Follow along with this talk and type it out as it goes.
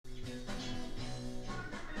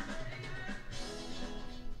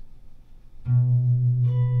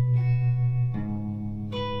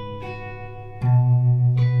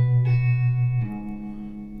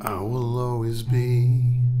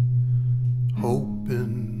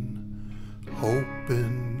hoping,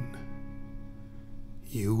 hoping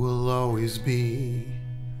you will always be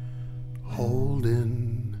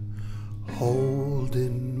holding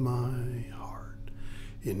my heart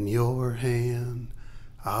in your hand.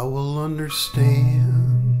 I will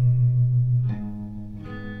understand.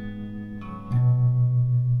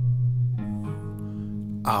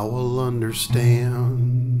 I will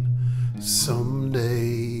understand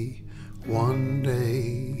someday, one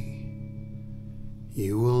day.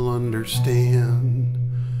 You will understand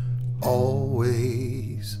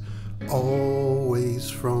always, always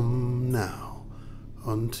from now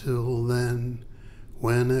until then,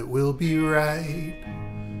 when it will be right.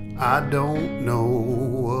 I don't know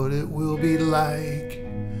what it will be like.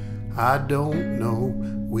 I don't know.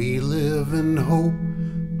 We live in hope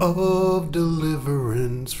of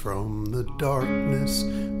deliverance from the darkness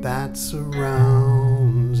that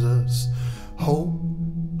surrounds us. Hope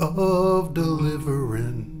of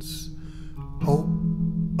deliverance. Hope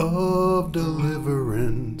of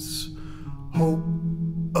deliverance. Hope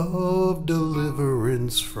of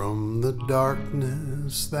deliverance from the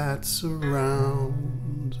darkness that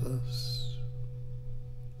surrounds us.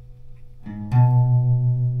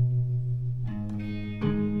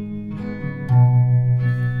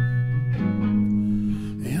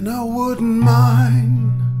 And I wouldn't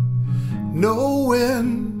mind knowing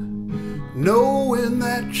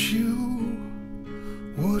that you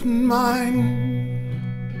wouldn't mind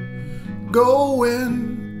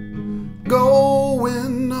going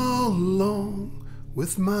along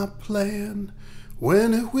with my plan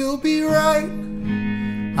when it will be right.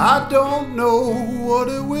 I don't know what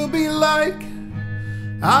it will be like.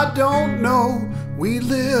 I don't know. We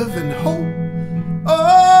live in hope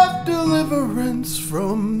of deliverance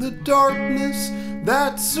from the darkness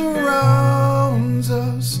that surrounds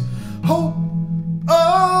us. Hope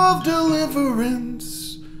of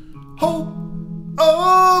deliverance. Hope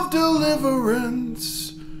of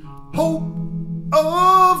deliverance. Hope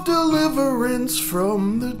of deliverance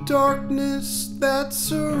from the darkness that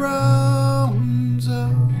surrounds us.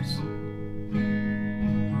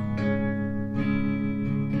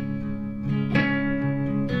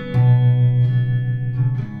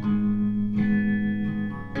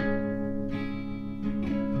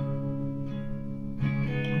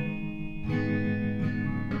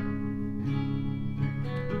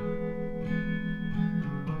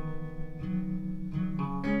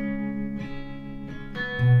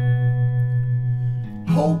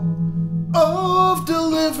 Hope of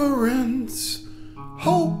deliverance,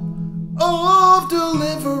 hope of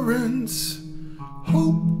deliverance,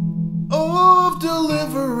 hope of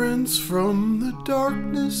deliverance from the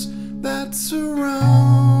darkness that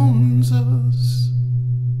surrounds us.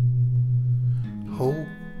 Hope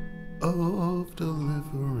of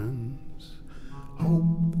deliverance.